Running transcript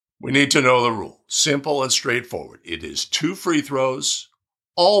We need to know the rule. Simple and straightforward. It is 2 free throws,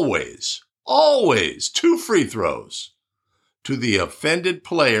 always 2 free throws to the offended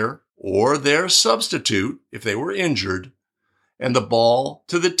player or their substitute if they were injured, and the ball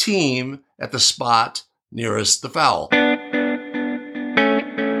to the team at the spot nearest the foul.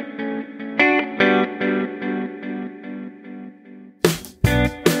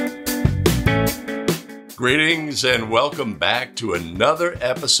 Greetings and welcome back to another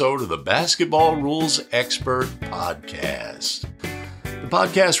episode of the Basketball Rules Expert Podcast. The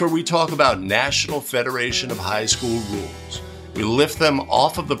podcast where we talk about National Federation of High School rules. We lift them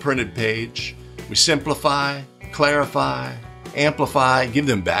off of the printed page. We simplify, clarify, amplify, give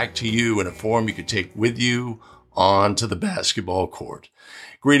them back to you in a form you can take with you onto the basketball court.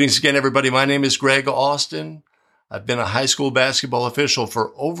 Greetings again, everybody. My name is Greg Austin. I've been a high school basketball official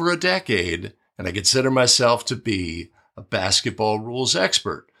for over a decade, and I consider myself to be a basketball rules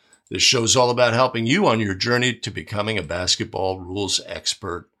expert. This show is all about helping you on your journey to becoming a basketball rules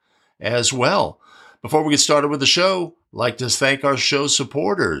expert as well. Before we get started with the show, I'd like to thank our show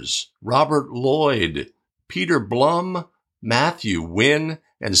supporters, Robert Lloyd, Peter Blum, Matthew Wynn,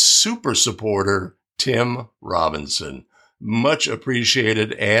 and super supporter Tim Robinson. Much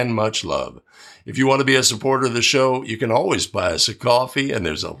appreciated and much love. If you want to be a supporter of the show, you can always buy us a coffee, and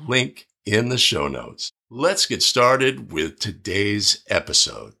there's a link in the show notes. Let's get started with today's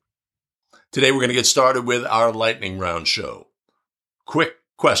episode. Today we're going to get started with our lightning round show. Quick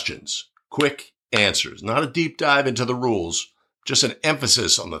questions, quick answers, not a deep dive into the rules, just an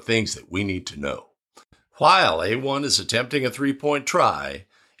emphasis on the things that we need to know. While A1 is attempting a three-point try,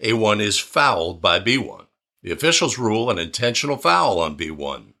 A1 is fouled by B1. The officials rule an intentional foul on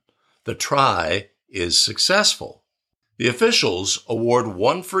B1. The try is successful. The officials award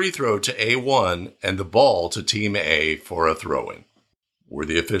 1 free throw to A1 and the ball to Team A for a throw-in. Were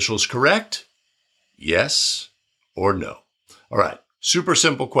the officials correct? Yes or no? All right, super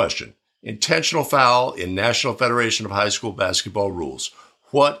simple question. Intentional foul in National Federation of High School Basketball rules.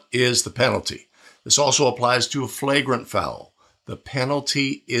 What is the penalty? This also applies to a flagrant foul. The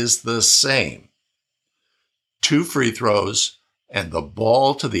penalty is the same. 2 free throws and the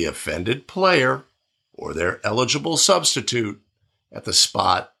ball to the offended player or their eligible substitute at the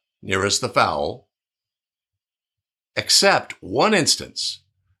spot nearest the foul, except one instance,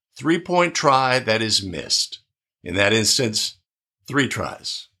 3-point try that is missed. In that instance, 3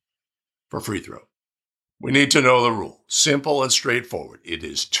 tries for free throw. We need to know the rule. Simple and straightforward. It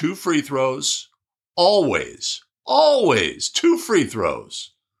is 2 free throws, always 2 free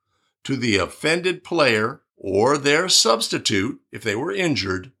throws to the offended player or their substitute if they were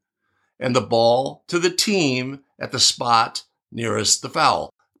injured, and the ball to the team at the spot nearest the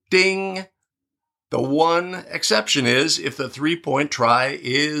foul. Ding! The one exception is if the 3-point try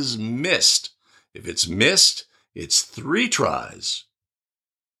is missed. If it's missed, it's 3 tries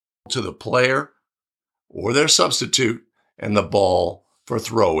to the player or their substitute and the ball for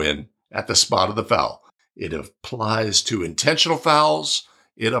throw-in at the spot of the foul. It applies to intentional fouls.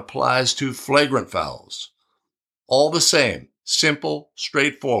 It applies to flagrant fouls. All the same, simple,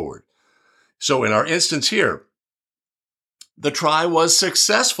 straightforward. So in our instance here, the try was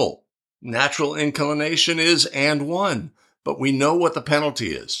successful. Natural inclination is and 1, but we know what the penalty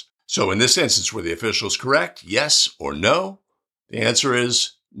is. So in this instance, were the officials correct? Yes or no? The answer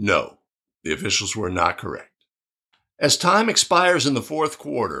is no. The officials were not correct. As time expires in the fourth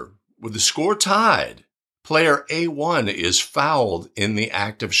quarter, with the score tied, player A1 is fouled in the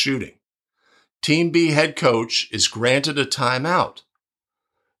act of shooting. Team B head coach is granted a timeout.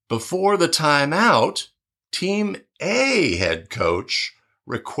 Before the timeout, Team A head coach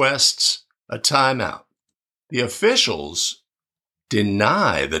requests a timeout. The officials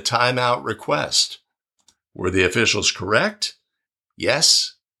deny the timeout request. Were the officials correct?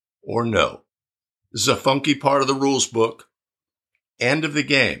 Yes or no? This is a funky part of the rules book. End of the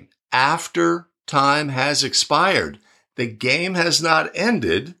game. After time has expired, the game has not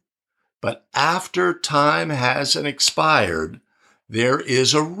ended, but after time has expired, there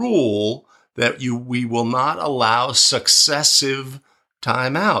is a rule that we will not allow successive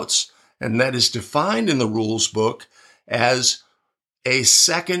timeouts, and that is defined in the rules book as a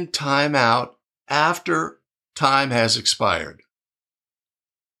second timeout after time has expired.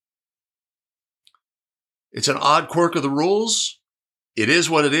 It's an odd quirk of the rules. It is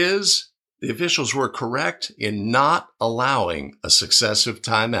what it is. The officials were correct in not allowing a successive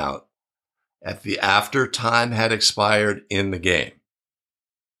timeout at the after time had expired in the game.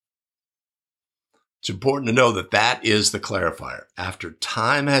 It's important to know that that is the clarifier. After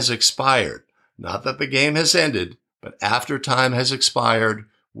time has expired, not that the game has ended, but after time has expired,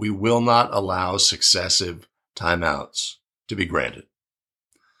 we will not allow successive timeouts to be granted.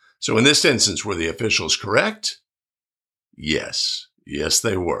 So in this instance, were the officials correct? Yes. Yes,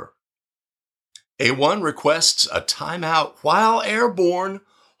 they were. A1 requests a timeout while airborne,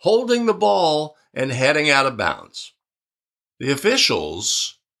 holding the ball and heading out of bounds. The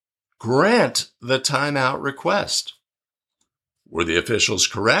officials grant the timeout request. Were the officials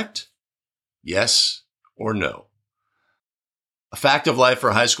correct? Yes or no? A fact of life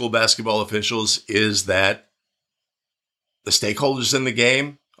for high school basketball officials is that the stakeholders in the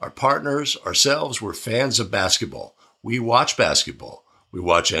game, our partners, ourselves, we're fans of basketball. We watch basketball. We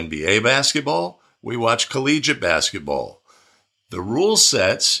watch NBA basketball. We watch collegiate basketball. The rule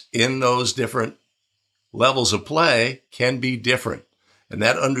sets in those different levels of play can be different. And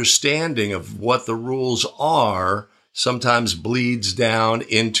that understanding of what the rules are sometimes bleeds down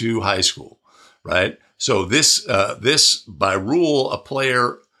into high school, right? So this by rule, a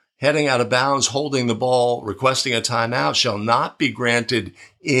player heading out of bounds, holding the ball, requesting a timeout shall not be granted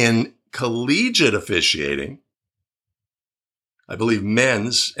in collegiate officiating. I believe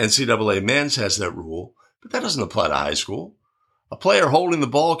NCAA men's has that rule, but that doesn't apply to high school. A player holding the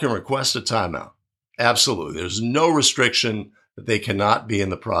ball can request a timeout. Absolutely. There's no restriction that they cannot be in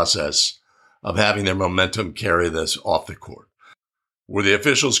the process of having their momentum carry this off the court. Were the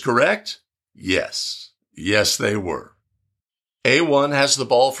officials correct? Yes. Yes, they were. A1 has the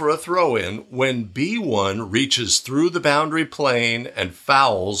ball for a throw-in when B1 reaches through the boundary plane and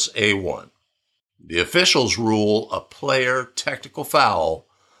fouls A1. The officials rule a player technical foul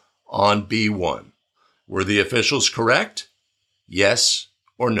on B1. Were the officials correct? Yes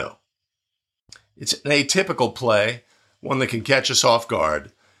or no? It's an atypical play, one that can catch us off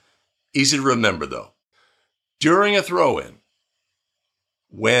guard. Easy to remember, though. During a throw-in,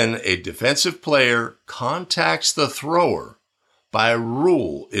 when a defensive player contacts the thrower, by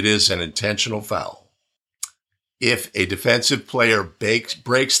rule, it is an intentional foul. If a defensive player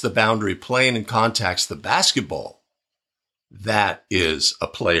breaks the boundary plane and contacts the basketball, that is a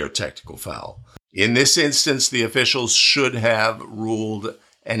player technical foul. In this instance, the officials should have ruled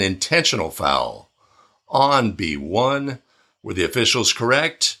an intentional foul on B1. Were the officials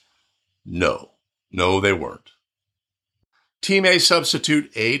correct? No. No, they weren't. Team A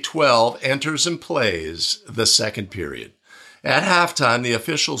substitute A12 enters and plays the second period. At halftime, the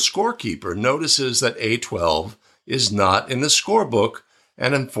official scorekeeper notices that A12 is not in the scorebook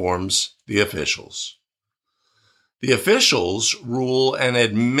and informs the officials. The officials rule an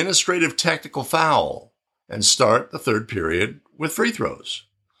administrative technical foul and start the third period with free throws.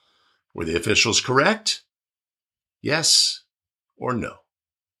 Were the officials correct? Yes or no?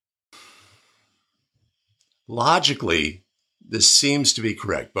 Logically, this seems to be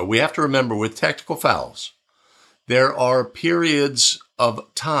correct, but we have to remember with technical fouls, there are periods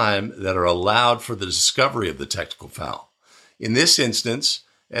of time that are allowed for the discovery of the technical foul. In this instance,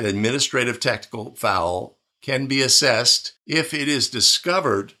 an administrative technical foul can be assessed if it is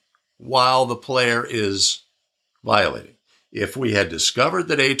discovered while the player is violating. If we had discovered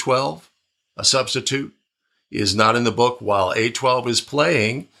that A12, a substitute, is not in the book while A12 is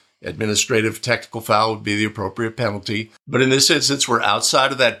playing, administrative technical foul would be the appropriate penalty. But in this instance, we're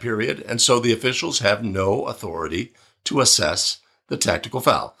outside of that period, and so the officials have no authority to assess the technical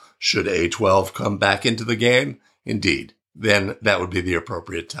foul. Should A12 come back into the game? Indeed, then that would be the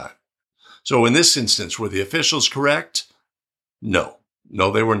appropriate time. So in this instance, were the officials correct? No.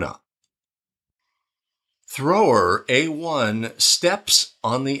 No, they were not. Thrower A1 steps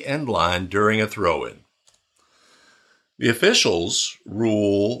on the end line during a throw-in. The officials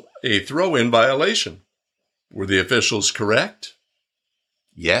rule a throw-in violation. Were the officials correct?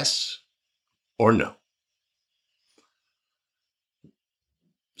 Yes or no?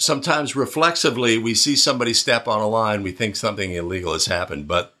 Sometimes reflexively, we see somebody step on a line, we think something illegal has happened,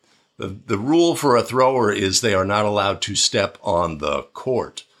 but the rule for a thrower is they are not allowed to step on the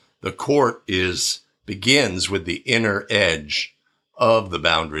court. The court begins with the inner edge of the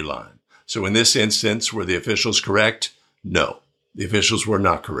boundary line. So in this instance, were the officials correct? No, the officials were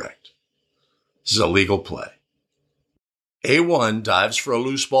not correct. This is a legal play. A1 dives for a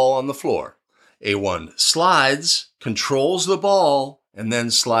loose ball on the floor. A1 slides, controls the ball, and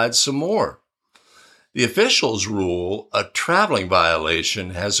then slides some more. The officials rule a traveling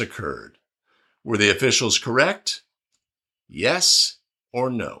violation has occurred. Were the officials correct? Yes or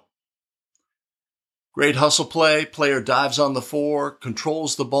no? Great hustle play. Player dives on the floor,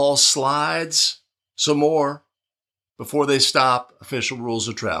 controls the ball, slides some more. Before they stop, official rules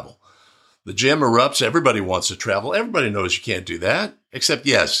of travel. The gym erupts. Everybody wants to travel. Everybody knows you can't do that. Except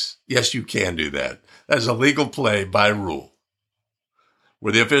yes, you can do that. That is a legal play by rule.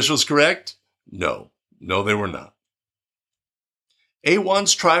 Were the officials correct? No. No, they were not.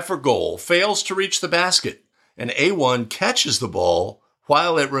 A1's try for goal fails to reach the basket, and A1 catches the ball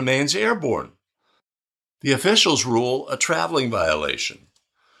while it remains airborne. The officials rule a traveling violation.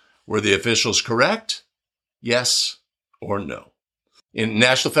 Were the officials correct? Yes or no? In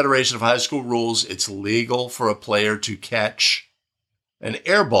National Federation of High School rules, it's legal for a player to catch an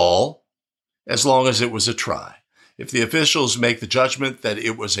air ball as long as it was a try. If the officials make the judgment that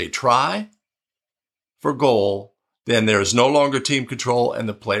it was a try for goal, then there is no longer team control and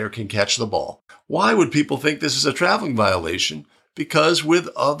the player can catch the ball. Why would people think this is a traveling violation? Because with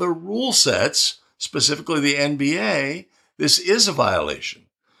other rule sets, specifically the NBA, this is a violation,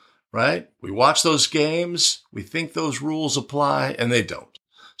 right? We watch those games, we think those rules apply, and they don't.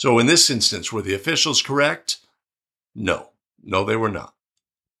 So in this instance, were the officials correct? No. No, they were not.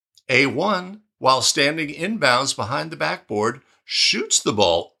 A1, while standing inbounds behind the backboard, shoots the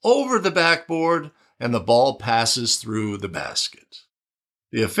ball over the backboard and the ball passes through the basket.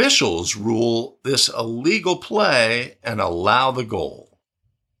 The officials rule this a legal play and allow the goal.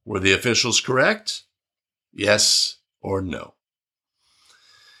 Were the officials correct? Yes or no?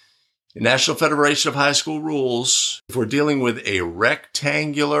 In National Federation of High School rules, if we're dealing with a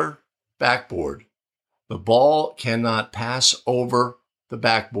rectangular backboard, the ball cannot pass over the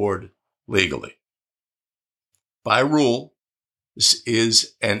backboard legally. By rule, this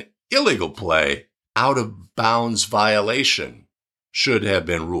is an illegal play. Out of bounds violation should have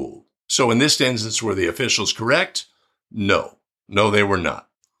been ruled. So in this instance, were the officials correct? No. No, they were not.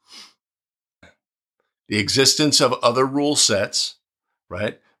 The existence of other rule sets,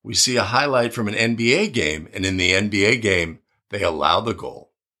 right? We see a highlight from an NBA game, and in the NBA game, they allow the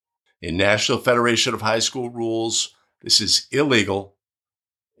goal. In National Federation of High School rules, this is illegal.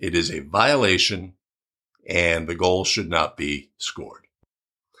 It is a violation, and the goal should not be scored.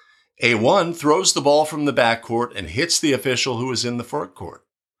 A1 throws the ball from the backcourt and hits the official who is in the front court.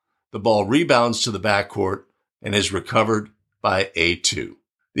 The ball rebounds to the backcourt and is recovered by A2.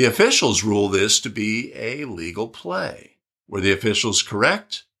 The officials rule this to be a legal play. Were the officials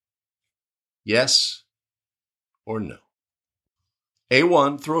correct? Yes or no?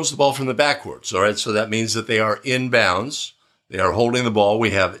 A1 throws the ball from the backcourt. All right, so that means that they are inbounds. They are holding the ball.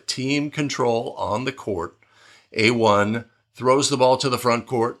 We have team control on the court. A1 throws the ball to the front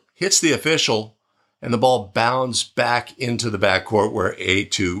court, hits the official, and the ball bounds back into the backcourt where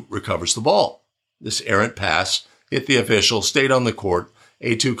A2 recovers the ball. This errant pass hit the official, stayed on the court.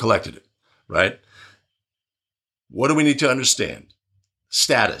 A2 collected it, right? What do we need to understand?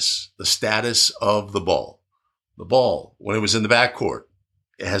 Status, the status of the ball. The ball, when it was in the backcourt,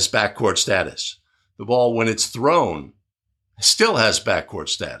 it has backcourt status. The ball, when it's thrown, still has backcourt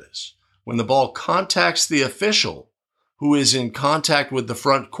status. When the ball contacts the official, who is in contact with the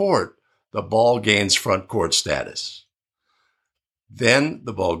front court, the ball gains front court status. Then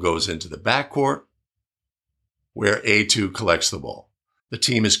the ball goes into the backcourt, where A2 collects the ball. The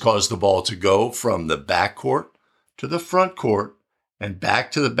team has caused the ball to go from the backcourt to the front court and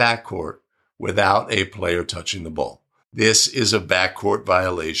back to the backcourt without a player touching the ball. This is a backcourt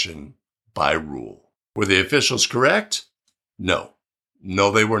violation by rule. Were the officials correct? No.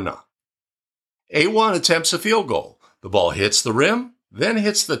 No, they were not. A1 attempts a field goal. The ball hits the rim, then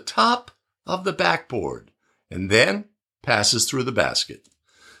hits the top of the backboard, and then passes through the basket.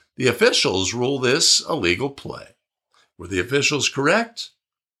 The officials rule this a legal play. Were the officials correct?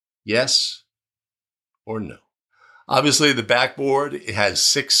 Yes or no? Obviously, the backboard, it has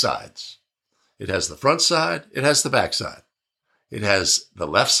 6 sides. It has the front side, it has the back side. It has the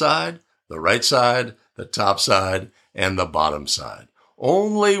left side, the right side, the top side, and the bottom side.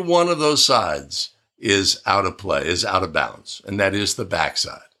 Only one of those sides is out of play, is out of bounds, and that is the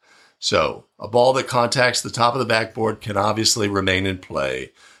backside. So a ball that contacts the top of the backboard can obviously remain in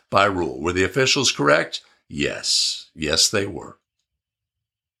play by rule. Were the officials correct? Yes. Yes, they were.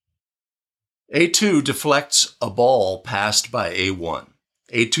 A2 deflects a ball passed by A1.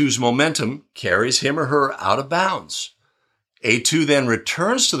 A2's momentum carries him or her out of bounds. A2 then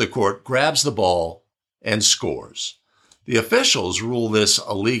returns to the court, grabs the ball, and scores. The officials rule this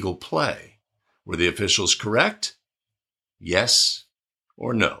a legal play. Were the officials correct? Yes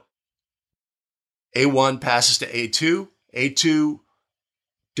or no? A1 passes to A2. A2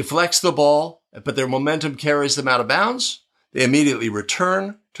 deflects the ball, but their momentum carries them out of bounds. They immediately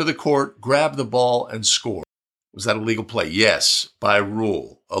return to the court, grab the ball, and score. Was that a legal play? Yes, by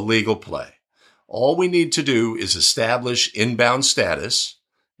rule, a legal play. All we need to do is establish inbound status,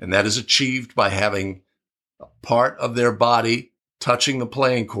 and that is achieved by having a part of their body touching the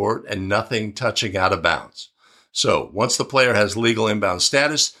playing court and nothing touching out of bounds. So once the player has legal inbound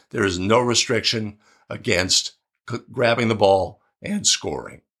status, there is no restriction against grabbing the ball and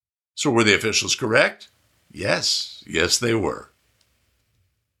scoring. So were the officials correct? Yes, they were.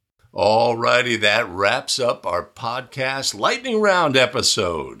 All righty, that wraps up our podcast lightning round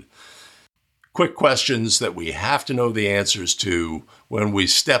episode. Quick questions that we have to know the answers to when we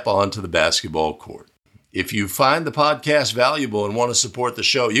step onto the basketball court. If you find the podcast valuable and want to support the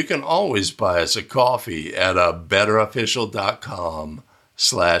show, you can always buy us a coffee at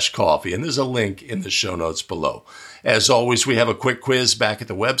betterofficial.com/coffee. And there's a link in the show notes below. As always, we have a quick quiz back at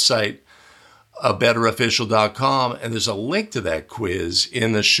the website, betterofficial.com, and there's a link to that quiz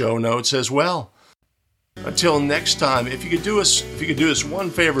in the show notes as well. Until next time, if you could do us one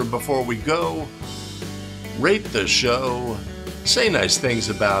favor before we go, rate the show, say nice things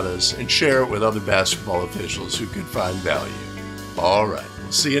about us, and share it with other basketball officials who could find value. All right,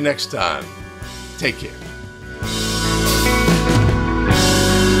 we'll see you next time. Take care.